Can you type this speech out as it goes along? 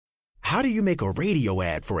How do you make a radio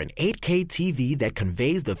ad for an 8K TV that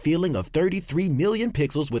conveys the feeling of 33 million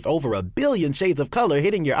pixels with over a billion shades of color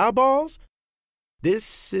hitting your eyeballs?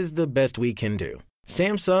 This is the best we can do.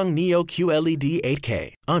 Samsung Neo QLED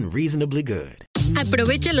 8K, unreasonably good.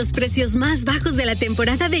 Aprovecha los precios más bajos de la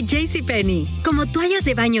temporada de JCPenney. Como toallas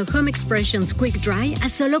de baño Home Expressions Quick Dry a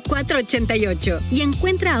solo $4.88. Y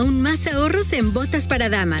encuentra aún más ahorros en botas para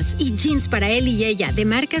damas y jeans para él y ella de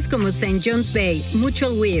marcas como St. John's Bay,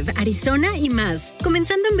 Mutual Weave, Arizona y más.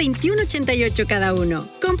 Comenzando en $21.88 cada uno.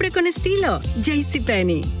 Compre con estilo.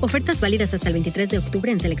 JCPenney. Ofertas válidas hasta el 23 de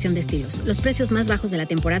octubre en selección de estilos. Los precios más bajos de la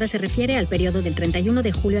temporada se refiere al periodo del 31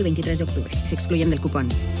 de julio al 23 de octubre. Se excluyen del cupón.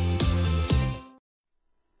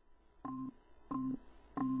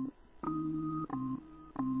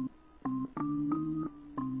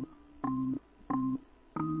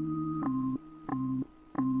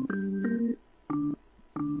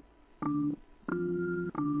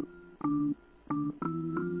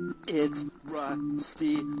 It's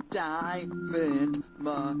Rusty Diamond,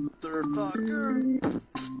 motherfucker.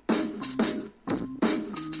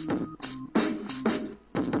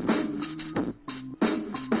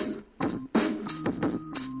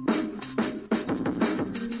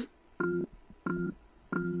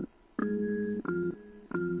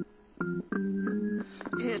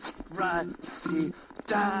 It's Rusty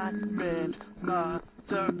Diamond,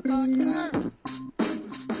 motherfucker.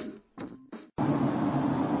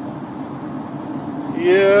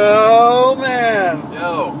 Yo, man.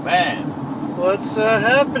 Yo, man. What's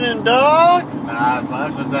happening, dog? Not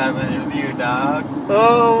much. What's happening with you, dog?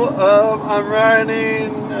 I'm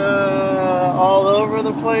riding all over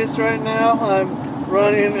the place right now. I'm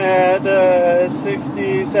running at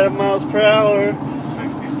 67 miles per hour.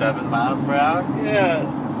 67 miles per hour? Yeah,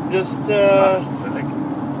 just... Not specific.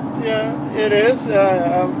 Yeah, it is.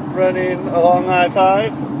 I'm running along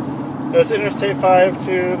I-5. That's Interstate 5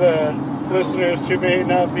 to the listeners who may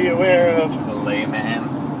not be aware of. The layman.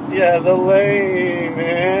 Yeah, the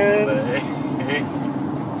layman.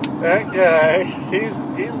 That guy, he's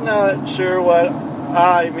not sure what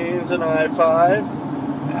I means in I-5.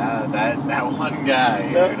 That one guy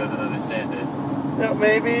who doesn't understand it. Yeah,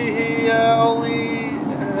 maybe he only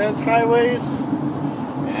has highways.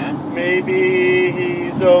 Yeah. Maybe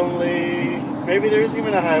there's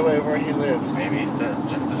even a highway where he lives. Maybe he's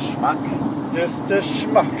just a schmuck. Just a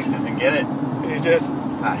schmuck. He doesn't get it. It's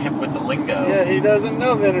not hip with the lingo. Yeah, he doesn't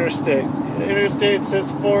know the interstate. The interstate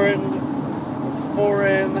says foreign.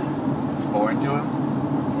 It's foreign to him?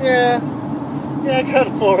 Yeah, kind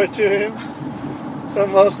of foreign to him. It's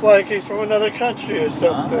almost like he's from another country or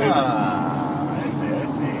something. Ah, I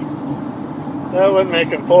see. That wouldn't make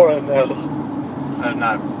him foreign, though.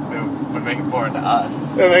 It would make him foreign to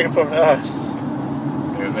us. It would make him foreign to us.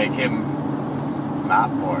 It would make him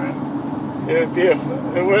not foreign.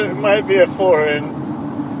 It might be a foreign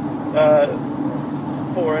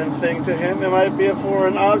thing to him. It might be a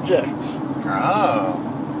foreign object. Oh.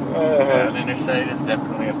 An interstate is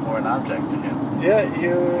definitely a foreign object to him. Yeah,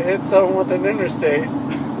 you hit someone with an interstate,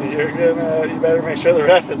 you better make sure the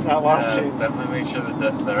ref is not watching. Definitely make sure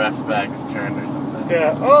that the ref's back is turned or something.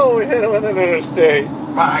 Yeah. Oh, we hit him with an interstate.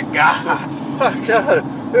 My God. My God.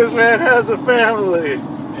 This man has a family.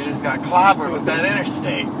 He just got clobbered with that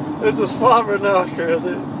interstate. It's a slobber knocker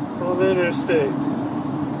on the interstate.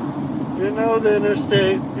 You know the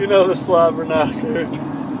interstate, you know the slobber knocker.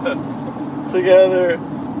 Together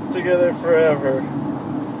forever.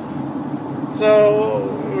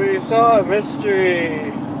 So we saw a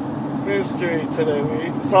mystery today.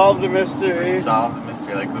 We solved a mystery. We solved a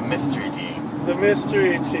mystery, like the mystery team. The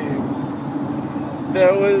mystery team.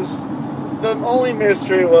 The only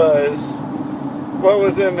mystery was what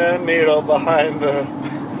was in that needle behind the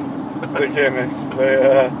gimmick,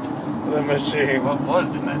 the machine. What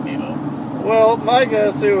was in that needle? Well, my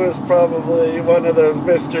guess it was probably one of those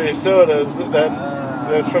mystery sodas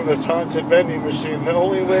that's from this haunted vending machine. The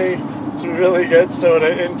only way to really get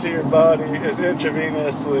soda into your body is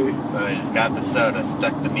intravenously. So they just got the soda,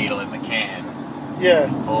 stuck the needle in the can. Yeah.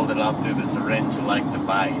 Pulled it up through the syringe-like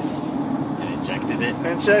device and injected it.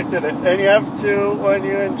 And you have to, when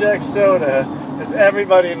you inject soda, as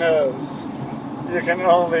everybody knows, you can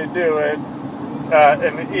only do it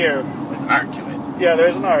in the ear. There's an art to it. Yeah,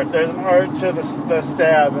 there's an art. There's an art to the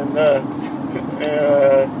stab and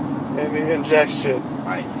the injection.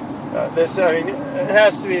 Right. It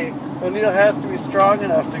has to be, the needle has to be strong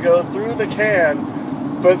enough to go through the can,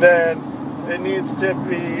 but then it needs to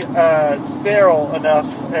be sterile enough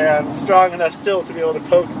and strong enough still to be able to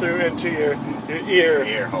poke through into your ear.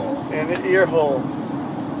 Ear hole. In the ear hole.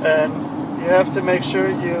 And you have to make sure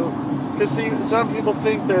you Because see, some people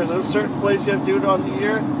think there's a certain place you have to do it on the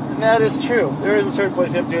ear, and that is true. There is a certain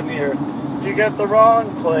place you have to do it in the ear. If you get the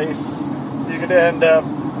wrong place, you could end up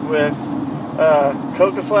with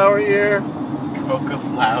coca flower ear. Coca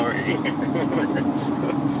flower ear.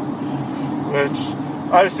 Which,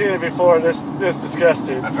 I've seen it before, this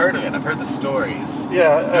disgusting. I've heard of it. I've heard the stories.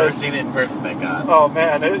 Yeah. I've never seen it in person, thank God. Oh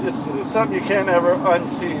man, it's something you can't ever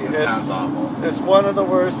unsee. It sounds awful. It's one of the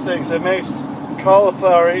worst things. It makes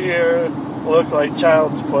cauliflower ear look like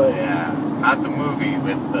child's play. Yeah, not the movie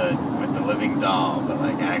with the living doll, but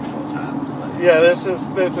like actual child's play. Yeah, this is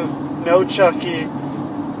no Chucky,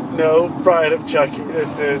 no Bride of Chucky.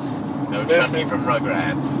 This is Chucky from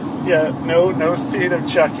Rugrats. Yeah, no scene of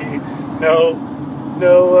Chucky. No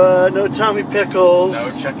Tommy Pickles. No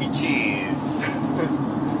Chuck E. Cheese.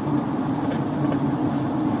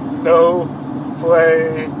 No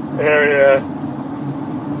play area.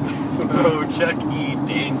 No Chuck E.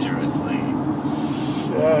 Dangerously.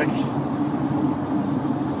 Chucky.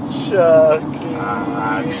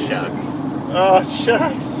 Ah, shucks. Oh,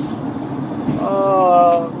 shucks.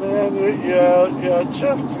 Oh, man, you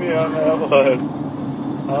chucked me on that one.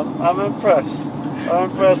 I'm impressed. I'm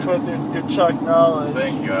impressed with your Chuck knowledge.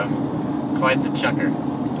 Thank you. I'm quite the chucker.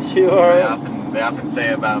 You are. They often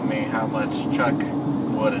say about me how much Chuck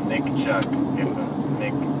would a Nick Chuck if a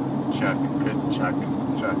Nick Chuck could Chuck.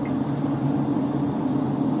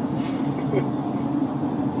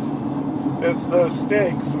 It's those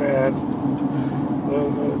steaks, man. The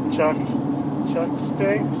Chuck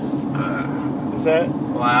steaks? Is that?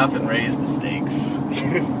 Well, I often raise the stakes.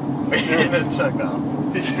 Chuck off.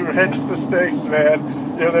 You raise the steaks, man.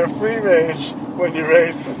 Yeah, they're free range when you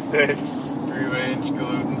raise the steaks. Free range,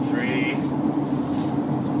 gluten free,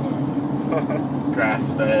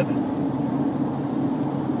 grass fed.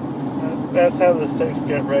 That's how the steaks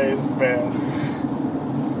get raised, man.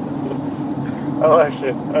 I like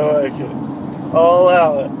it. I'll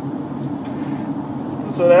allow it.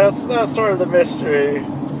 So that's sort of the mystery.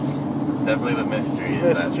 It's definitely the mystery.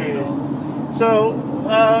 So,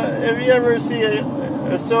 if you ever see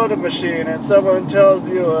a soda machine and someone tells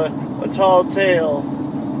you a tall tale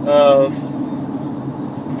of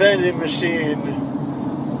vending machine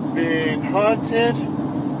being haunted,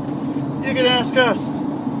 you can ask us.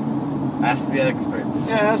 Ask the experts.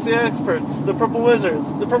 Yeah, ask the experts. The Purple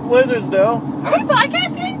Wizards. The Purple Wizards know. Are we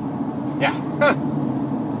podcasting? Yeah.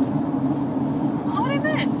 What did I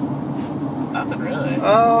miss? Nothing really.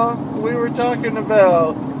 We were talking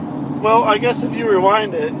about. Well, I guess if you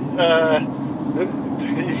rewind it,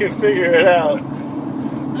 you can figure it out.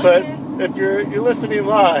 But if you're listening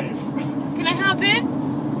live, can I hop in?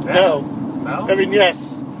 Yeah. No. I mean,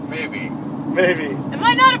 yes. Maybe. Am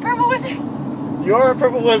I not a purple wizard? You're a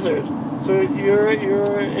Purple Wizard, so you're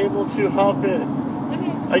able to hop in.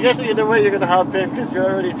 Okay. I guess either way you're gonna hop in because you're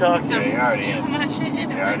already talking. Yeah, you're already in. I'm gonna shit in.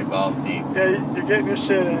 You're already balls deep. Yeah, you're getting your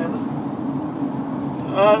shit in.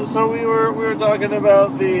 So we were talking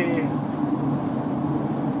about the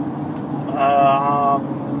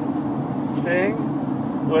thing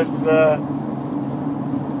with the.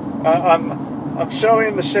 I'm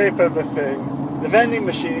showing the shape of the thing, the vending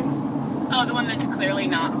machine. Oh, the one that's clearly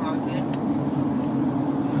not haunted.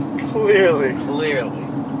 Clearly.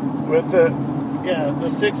 With the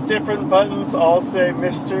 6 different buttons all say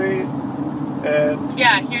mystery, and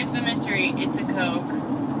Yeah, here's the mystery. It's a Coke.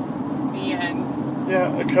 The end.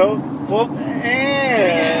 yeah, a Coke. Well,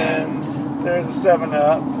 and there's a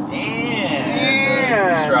 7-Up.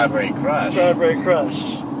 And Strawberry Crush. Strawberry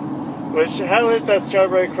Crush. Which, how is that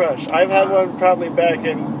Strawberry Crush? I've had one probably back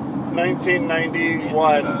in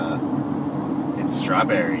 1991. It's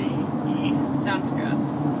strawberry. Sounds gross.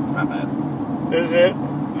 It's not bad. Is it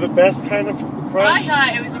the best kind of crush? Well, I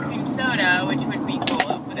thought it was a cream soda, which would be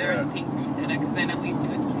cool, but there was a pink cream soda, because then at least it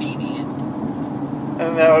was Canadian.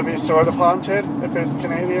 And that would be sort of haunted if it's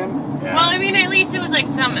Canadian? Yeah. Well, I mean, at least it was like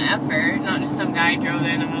some effort, not just some guy drove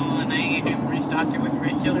in the middle of the night and restocked it with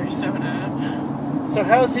regular soda. So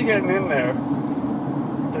how's he getting in there?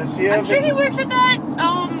 Does he have I'm sure he works at that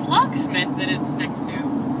locksmith that it's next to.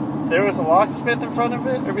 There was a locksmith in front of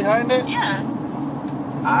it or behind it? Yeah.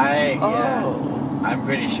 I'm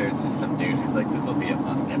pretty sure it's just some dude who's like, this will be a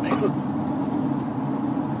fun gimmick.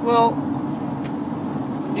 Well,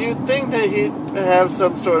 you'd think that he'd have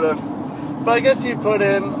some sort of... But I guess you put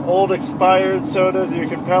in old expired sodas, you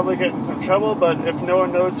could probably get in some trouble, but if no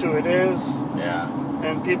one knows who it is, Yeah.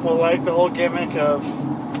 and people like the whole gimmick of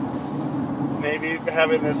maybe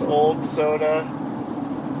having this old soda,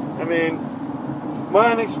 I mean,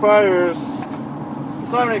 mine expires...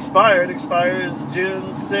 It's not even expired. It expires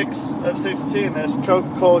June 6th of 16. That's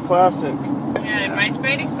Coca-Cola Classic. Yeah, Yeah, my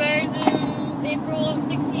Sprite expires in April of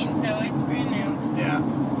 16, so it's brand new. Yeah.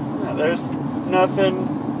 Yeah, there's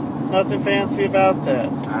nothing fancy about that.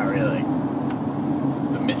 Not really.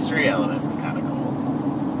 The mystery element was kind of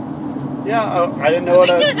cool. Yeah, I didn't know what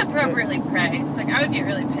At I least was... it was appropriately priced. Like, I would get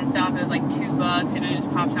really pissed off if it was like $2 and it just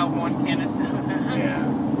pops out one can of soda. Yeah.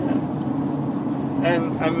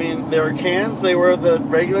 And, I mean, they were cans. They were the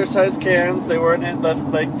regular size cans. They weren't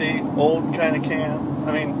like the old kind of can.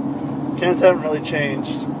 I mean, cans haven't really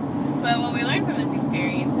changed. But what we learned from this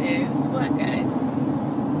experience is what, guys?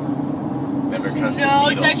 Never trusted No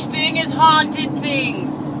needle. such thing as haunted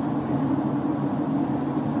things.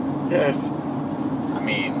 Yeah, I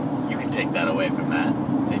mean, you can take that away from that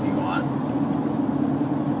if you want.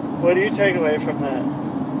 what do you take away from that?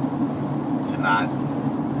 To not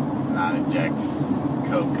inject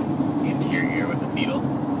Coke into your ear with a needle.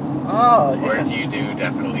 Oh, Or yes. if you do,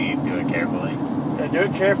 definitely do it carefully. Yeah, do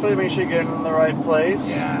it carefully. Make sure you get it in the right place.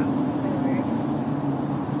 Yeah.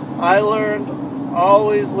 I learned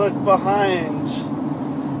always look behind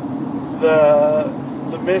the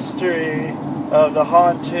mystery of the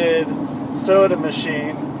haunted soda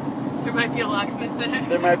machine. There might be a locksmith there.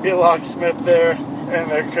 There might be a locksmith there, and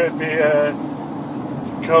there could be a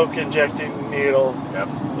Coke injecting needle. Yep.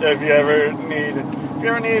 If you ever need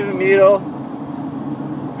a needle,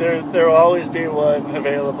 there will always be one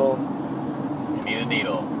available. You need a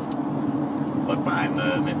needle. Look behind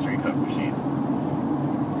the mystery Coke machine.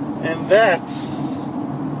 And that's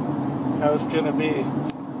how it's gonna be.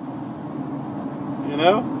 You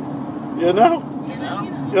know? You know? You know?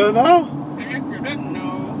 You know? And if you didn't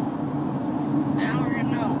know, now you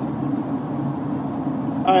know.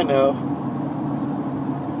 I know.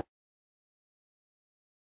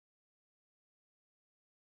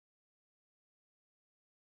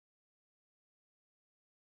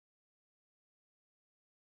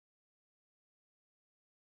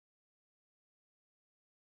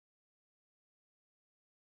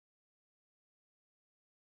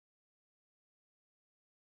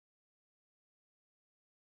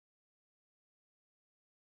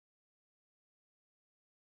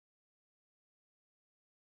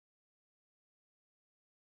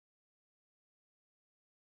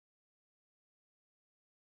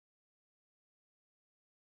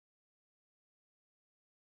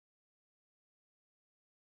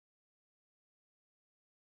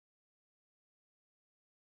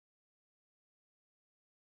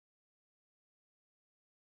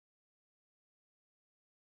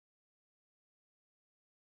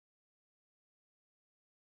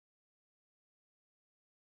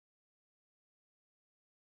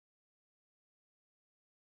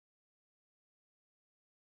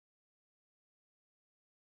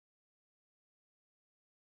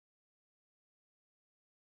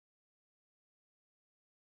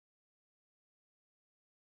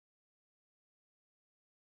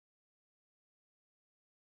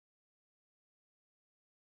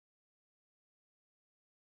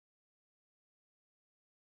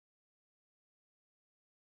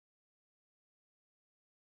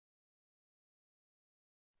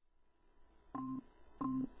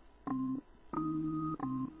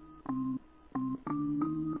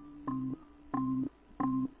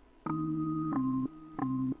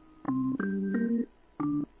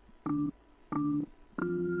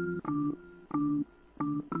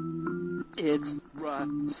 It's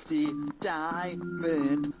Rusty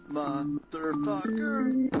Diamond,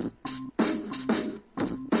 motherfucker.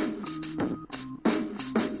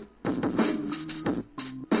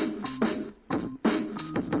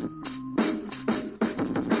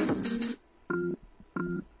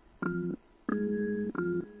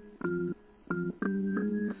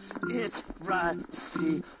 It's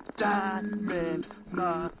Rusty Diamond,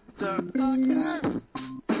 motherfucker.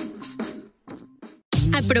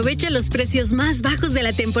 Aprovecha los precios más bajos de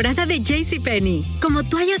la temporada de JCPenney. Como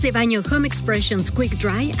toallas de baño Home Expressions Quick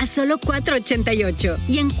Dry a solo $4.88.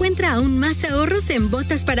 Y encuentra aún más ahorros en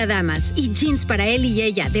botas para damas y jeans para él y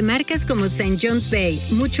ella de marcas como St. John's Bay,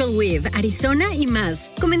 Mutual Weave, Arizona y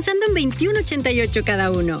más. Comenzando en $21.88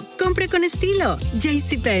 cada uno. Compre con estilo.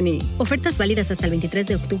 JCPenney. Ofertas válidas hasta el 23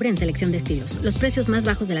 de octubre en selección de estilos. Los precios más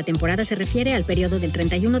bajos de la temporada se refiere al periodo del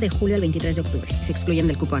 31 de julio al 23 de octubre. Se excluyen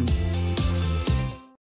del cupón.